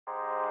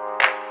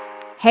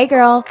Hey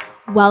girl,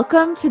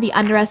 welcome to the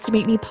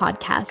Underestimate Me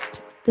podcast,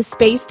 the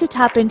space to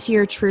tap into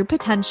your true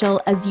potential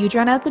as you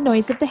drown out the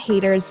noise of the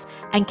haters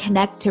and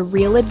connect to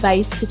real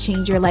advice to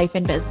change your life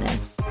and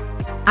business.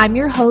 I'm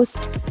your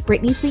host,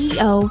 Brittany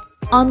CEO,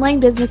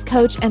 online business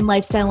coach and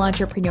lifestyle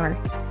entrepreneur,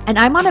 and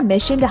I'm on a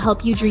mission to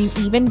help you dream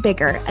even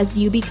bigger as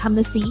you become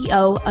the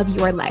CEO of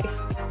your life.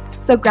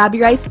 So grab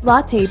your iced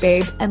latte,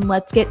 babe, and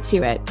let's get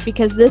to it,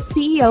 because this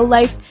CEO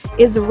life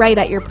is right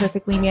at your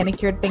perfectly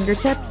manicured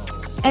fingertips,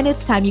 and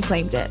it's time you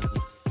claimed it.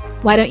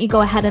 Why don't you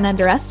go ahead and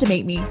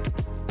underestimate me?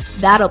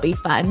 That'll be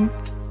fun.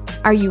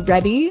 Are you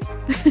ready?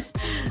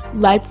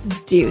 Let's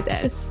do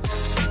this.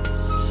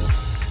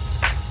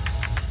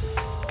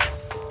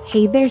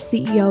 Hey there,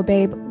 CEO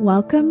babe.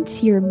 Welcome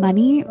to your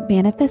money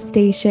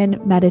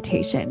manifestation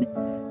meditation.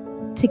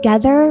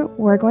 Together,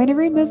 we're going to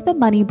remove the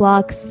money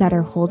blocks that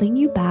are holding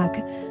you back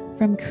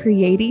from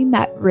creating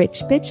that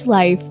rich bitch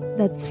life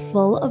that's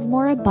full of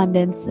more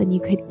abundance than you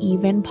could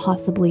even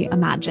possibly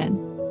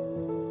imagine.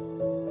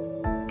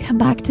 Come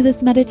back to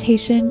this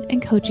meditation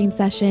and coaching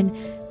session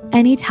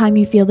anytime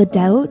you feel the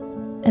doubt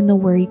and the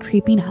worry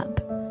creeping up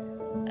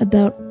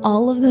about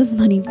all of those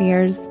money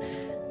fears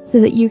so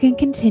that you can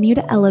continue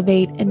to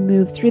elevate and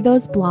move through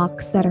those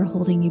blocks that are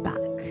holding you back.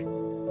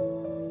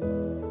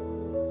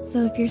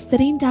 So if you're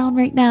sitting down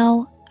right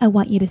now, I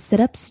want you to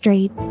sit up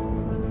straight.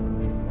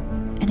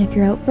 And if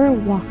you're out for a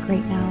walk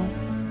right now,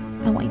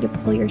 I want you to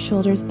pull your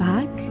shoulders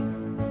back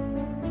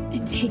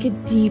and take a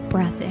deep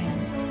breath in.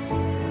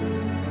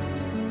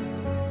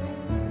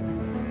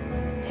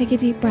 Take a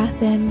deep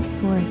breath in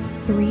for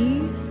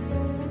 3,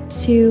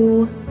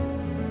 2,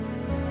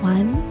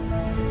 1,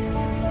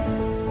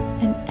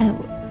 and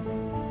out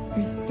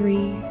for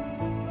 3,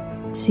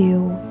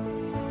 2,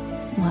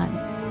 1.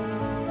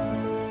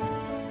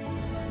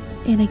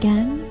 In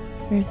again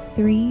for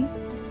 3,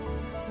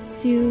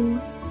 2,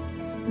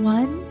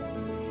 1,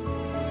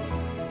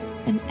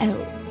 and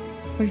out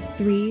for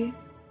 3,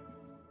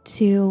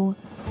 2,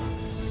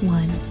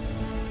 1.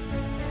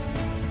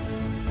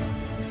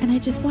 And I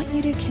just want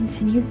you to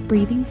continue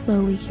breathing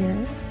slowly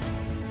here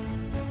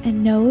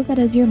and know that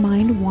as your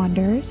mind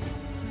wanders,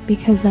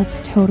 because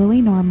that's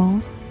totally normal,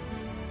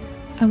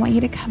 I want you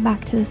to come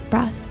back to this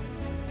breath.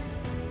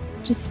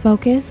 Just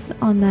focus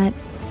on that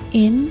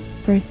in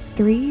for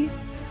 3,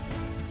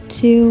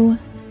 2,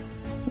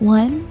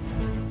 1,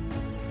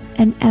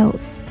 and out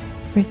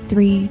for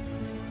 3,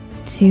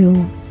 2,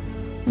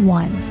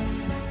 1.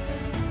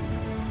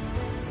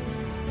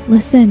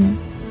 Listen,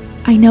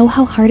 I know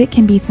how hard it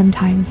can be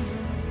sometimes.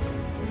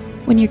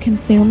 When you're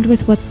consumed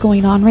with what's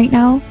going on right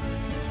now,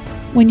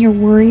 when you're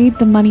worried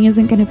the money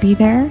isn't going to be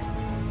there,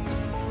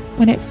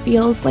 when it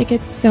feels like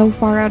it's so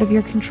far out of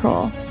your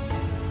control,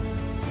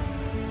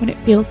 when it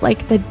feels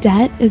like the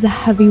debt is a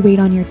heavy weight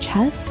on your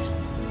chest,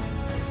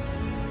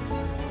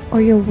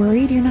 or you're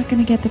worried you're not going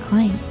to get the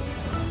clients.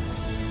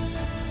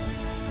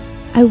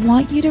 I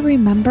want you to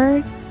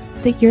remember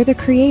that you're the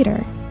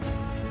creator.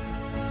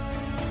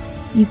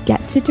 You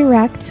get to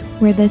direct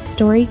where this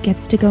story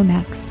gets to go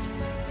next.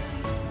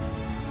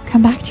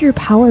 Come back to your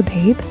power,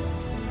 babe.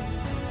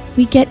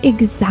 We get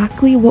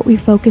exactly what we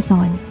focus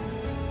on.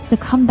 So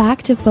come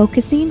back to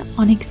focusing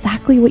on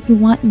exactly what you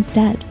want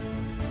instead.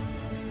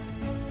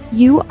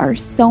 You are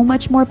so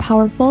much more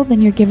powerful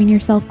than you're giving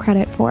yourself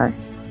credit for.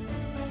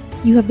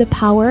 You have the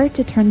power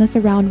to turn this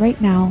around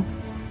right now.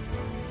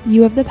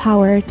 You have the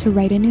power to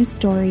write a new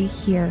story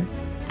here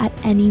at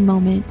any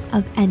moment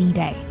of any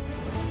day.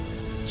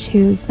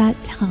 Choose that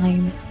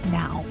time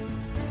now.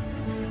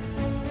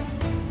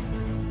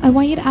 I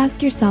want you to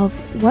ask yourself,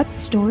 what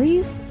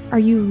stories are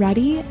you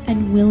ready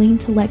and willing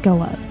to let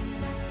go of?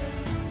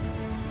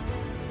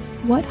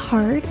 What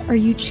hard are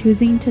you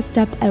choosing to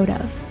step out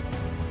of?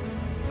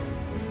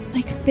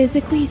 Like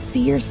physically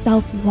see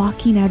yourself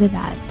walking out of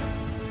that.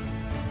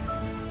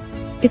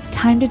 It's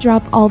time to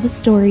drop all the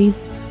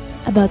stories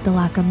about the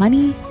lack of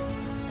money,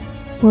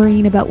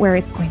 worrying about where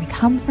it's going to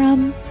come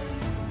from,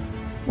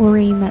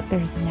 worrying that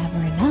there's never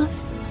enough,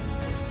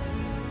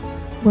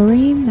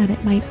 worrying that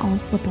it might all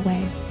slip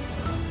away.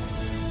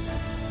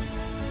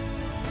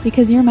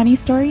 Because your money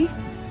story,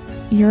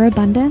 your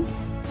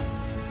abundance,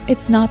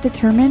 it's not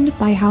determined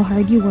by how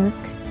hard you work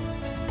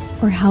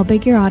or how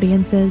big your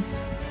audience is.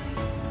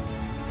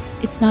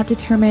 It's not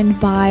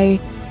determined by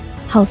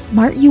how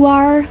smart you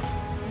are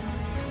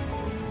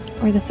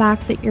or the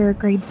fact that your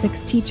grade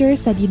 6 teacher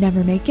said you'd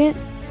never make it.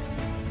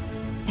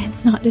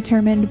 It's not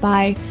determined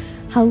by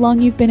how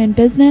long you've been in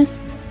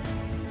business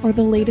or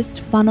the latest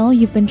funnel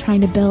you've been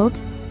trying to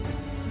build.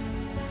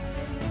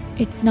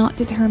 It's not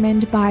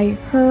determined by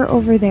her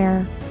over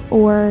there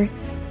or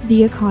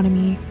the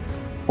economy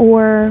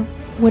or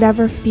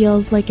whatever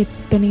feels like it's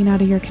spinning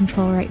out of your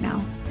control right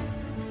now.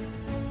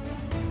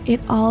 It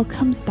all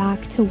comes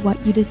back to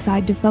what you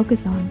decide to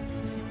focus on.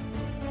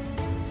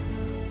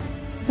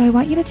 So I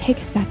want you to take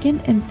a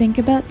second and think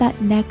about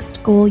that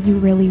next goal you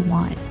really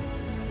want.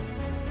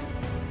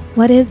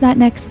 What is that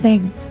next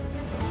thing?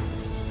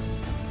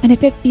 And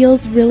if it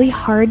feels really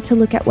hard to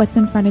look at what's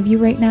in front of you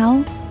right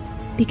now,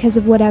 because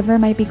of whatever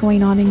might be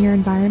going on in your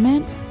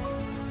environment,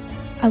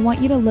 I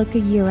want you to look a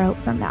year out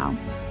from now,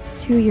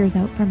 2 years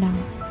out from now,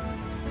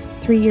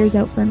 3 years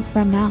out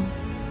from now.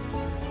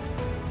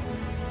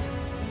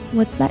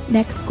 What's that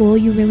next goal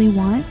you really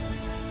want?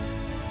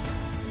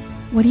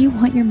 What do you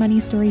want your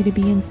money story to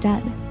be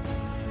instead?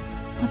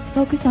 Let's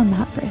focus on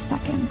that for a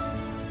second.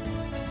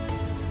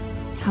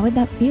 How would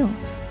that feel?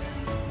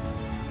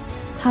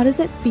 How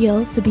does it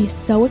feel to be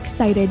so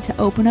excited to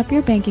open up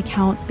your bank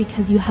account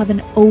because you have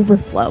an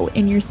overflow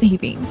in your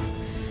savings?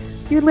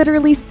 You're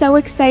literally so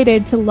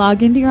excited to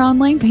log into your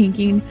online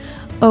banking,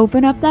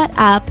 open up that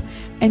app,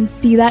 and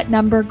see that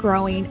number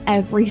growing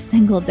every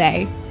single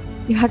day.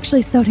 You're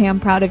actually so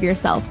damn proud of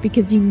yourself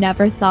because you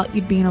never thought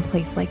you'd be in a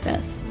place like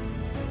this.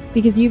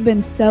 Because you've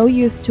been so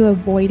used to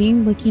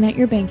avoiding looking at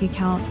your bank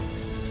account,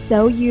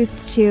 so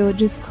used to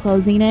just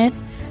closing it,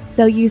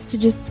 so used to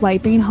just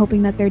swiping,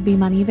 hoping that there'd be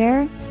money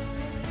there,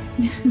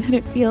 that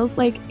it feels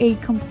like a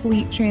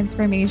complete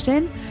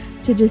transformation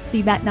to just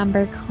see that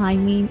number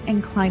climbing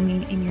and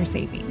climbing in your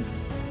savings.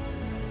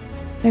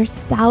 There's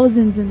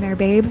thousands in there,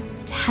 babe.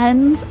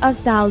 Tens of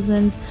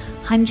thousands,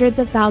 hundreds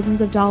of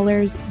thousands of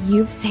dollars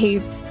you've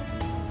saved.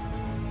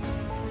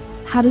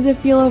 How does it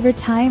feel over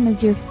time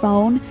as your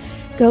phone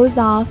goes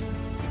off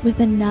with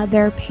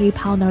another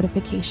PayPal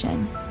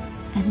notification,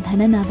 and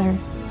then another,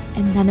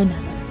 and then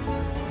another?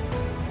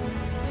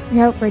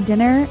 You're out for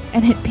dinner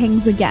and it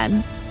pings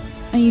again,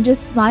 and you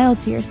just smile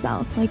to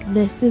yourself like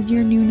this is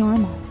your new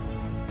normal.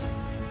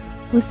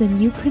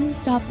 Listen, you couldn't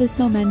stop this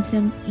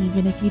momentum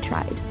even if you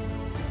tried.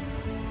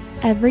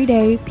 Every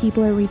day,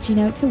 people are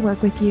reaching out to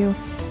work with you,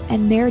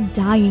 and they're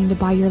dying to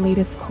buy your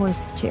latest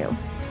course too.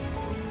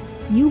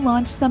 You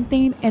launch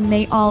something and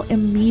they all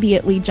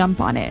immediately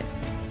jump on it.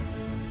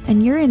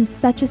 And you're in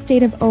such a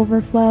state of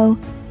overflow.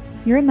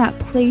 You're in that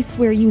place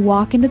where you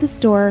walk into the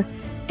store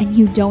and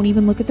you don't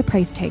even look at the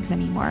price tags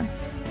anymore.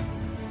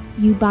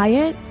 You buy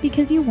it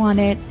because you want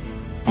it.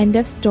 End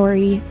of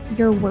story.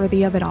 You're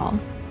worthy of it all.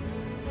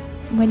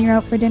 When you're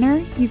out for dinner,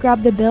 you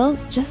grab the bill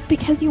just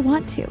because you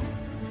want to.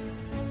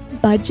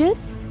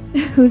 Budgets?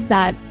 Who's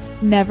that?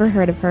 Never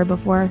heard of her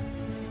before.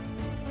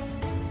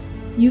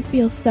 You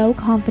feel so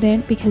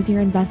confident because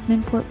your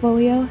investment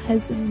portfolio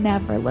has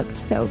never looked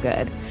so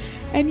good.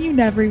 And you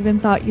never even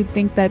thought you'd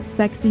think that's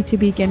sexy to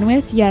begin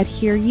with, yet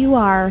here you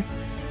are,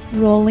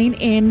 rolling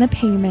in the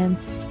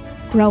payments,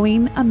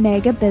 growing a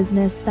mega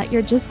business that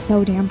you're just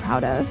so damn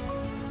proud of.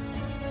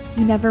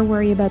 You never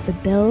worry about the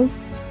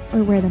bills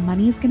or where the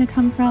money's gonna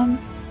come from.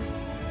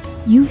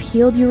 You've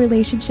healed your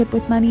relationship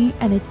with money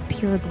and it's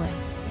pure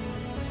bliss.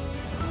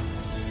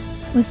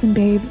 Listen,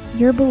 babe,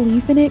 your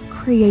belief in it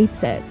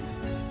creates it.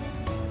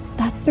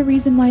 That's the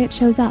reason why it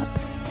shows up.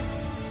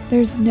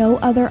 There's no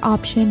other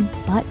option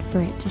but for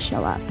it to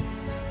show up.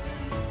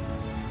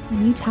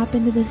 When you tap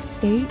into this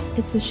state,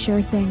 it's a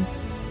sure thing.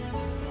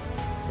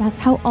 That's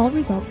how all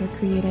results are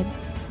created.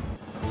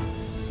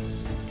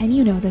 And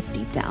you know this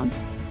deep down.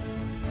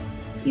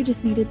 You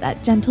just needed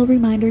that gentle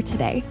reminder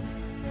today.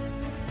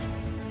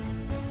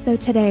 So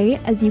today,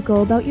 as you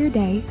go about your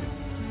day,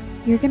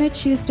 you're going to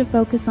choose to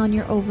focus on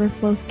your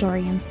overflow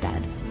story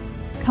instead.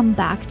 Come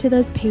back to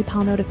those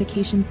PayPal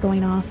notifications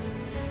going off,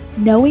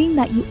 knowing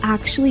that you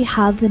actually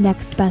have the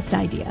next best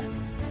idea.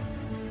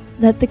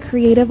 That the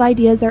creative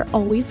ideas are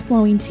always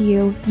flowing to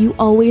you, you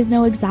always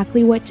know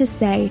exactly what to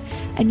say,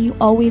 and you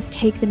always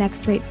take the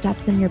next right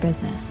steps in your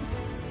business.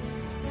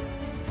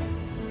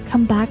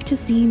 Come back to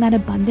seeing that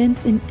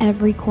abundance in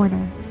every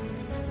corner,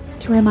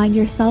 to remind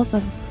yourself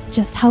of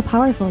just how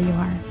powerful you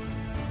are.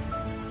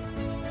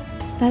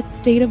 That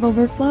state of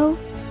overflow,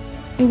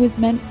 it was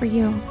meant for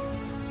you.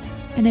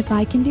 And if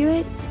I can do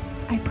it,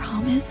 I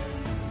promise,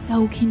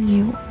 so can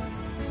you.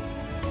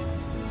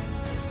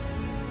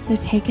 So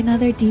take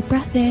another deep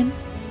breath in,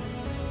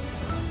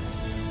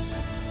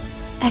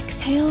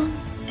 exhale,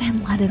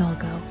 and let it all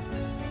go.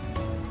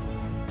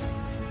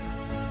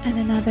 And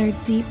another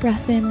deep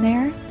breath in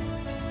there,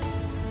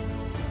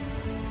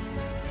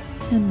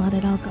 and let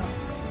it all go.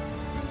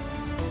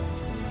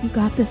 You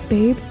got this,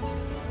 babe.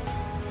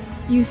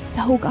 You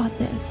so got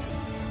this.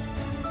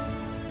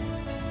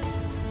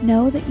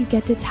 Know that you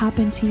get to tap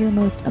into your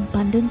most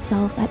abundant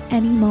self at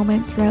any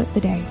moment throughout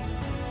the day.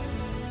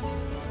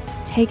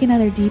 Take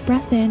another deep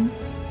breath in,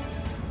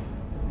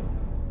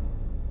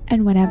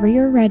 and whenever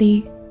you're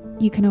ready,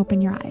 you can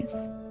open your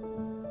eyes.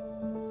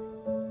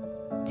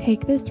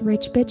 Take this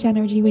rich bitch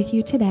energy with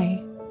you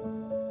today.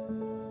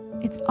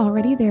 It's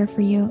already there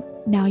for you.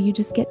 Now you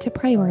just get to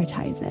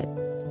prioritize it.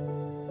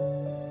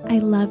 I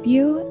love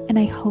you, and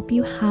I hope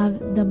you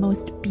have the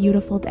most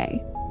beautiful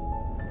day.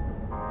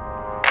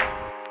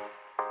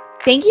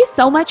 Thank you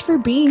so much for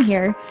being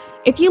here.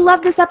 If you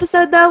love this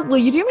episode, though, will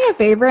you do me a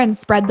favor and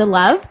spread the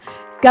love?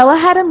 Go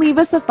ahead and leave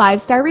us a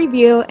 5-star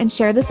review and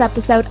share this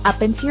episode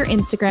up into your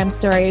Instagram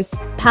stories.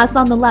 Pass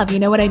on the love, you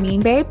know what I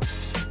mean, babe?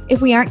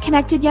 If we aren't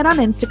connected yet on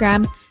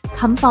Instagram,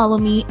 come follow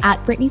me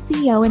at Brittany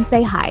CEO and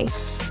say hi.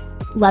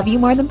 Love you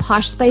more than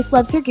Posh Spice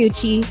loves her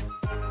Gucci.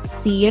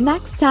 See you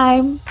next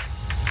time.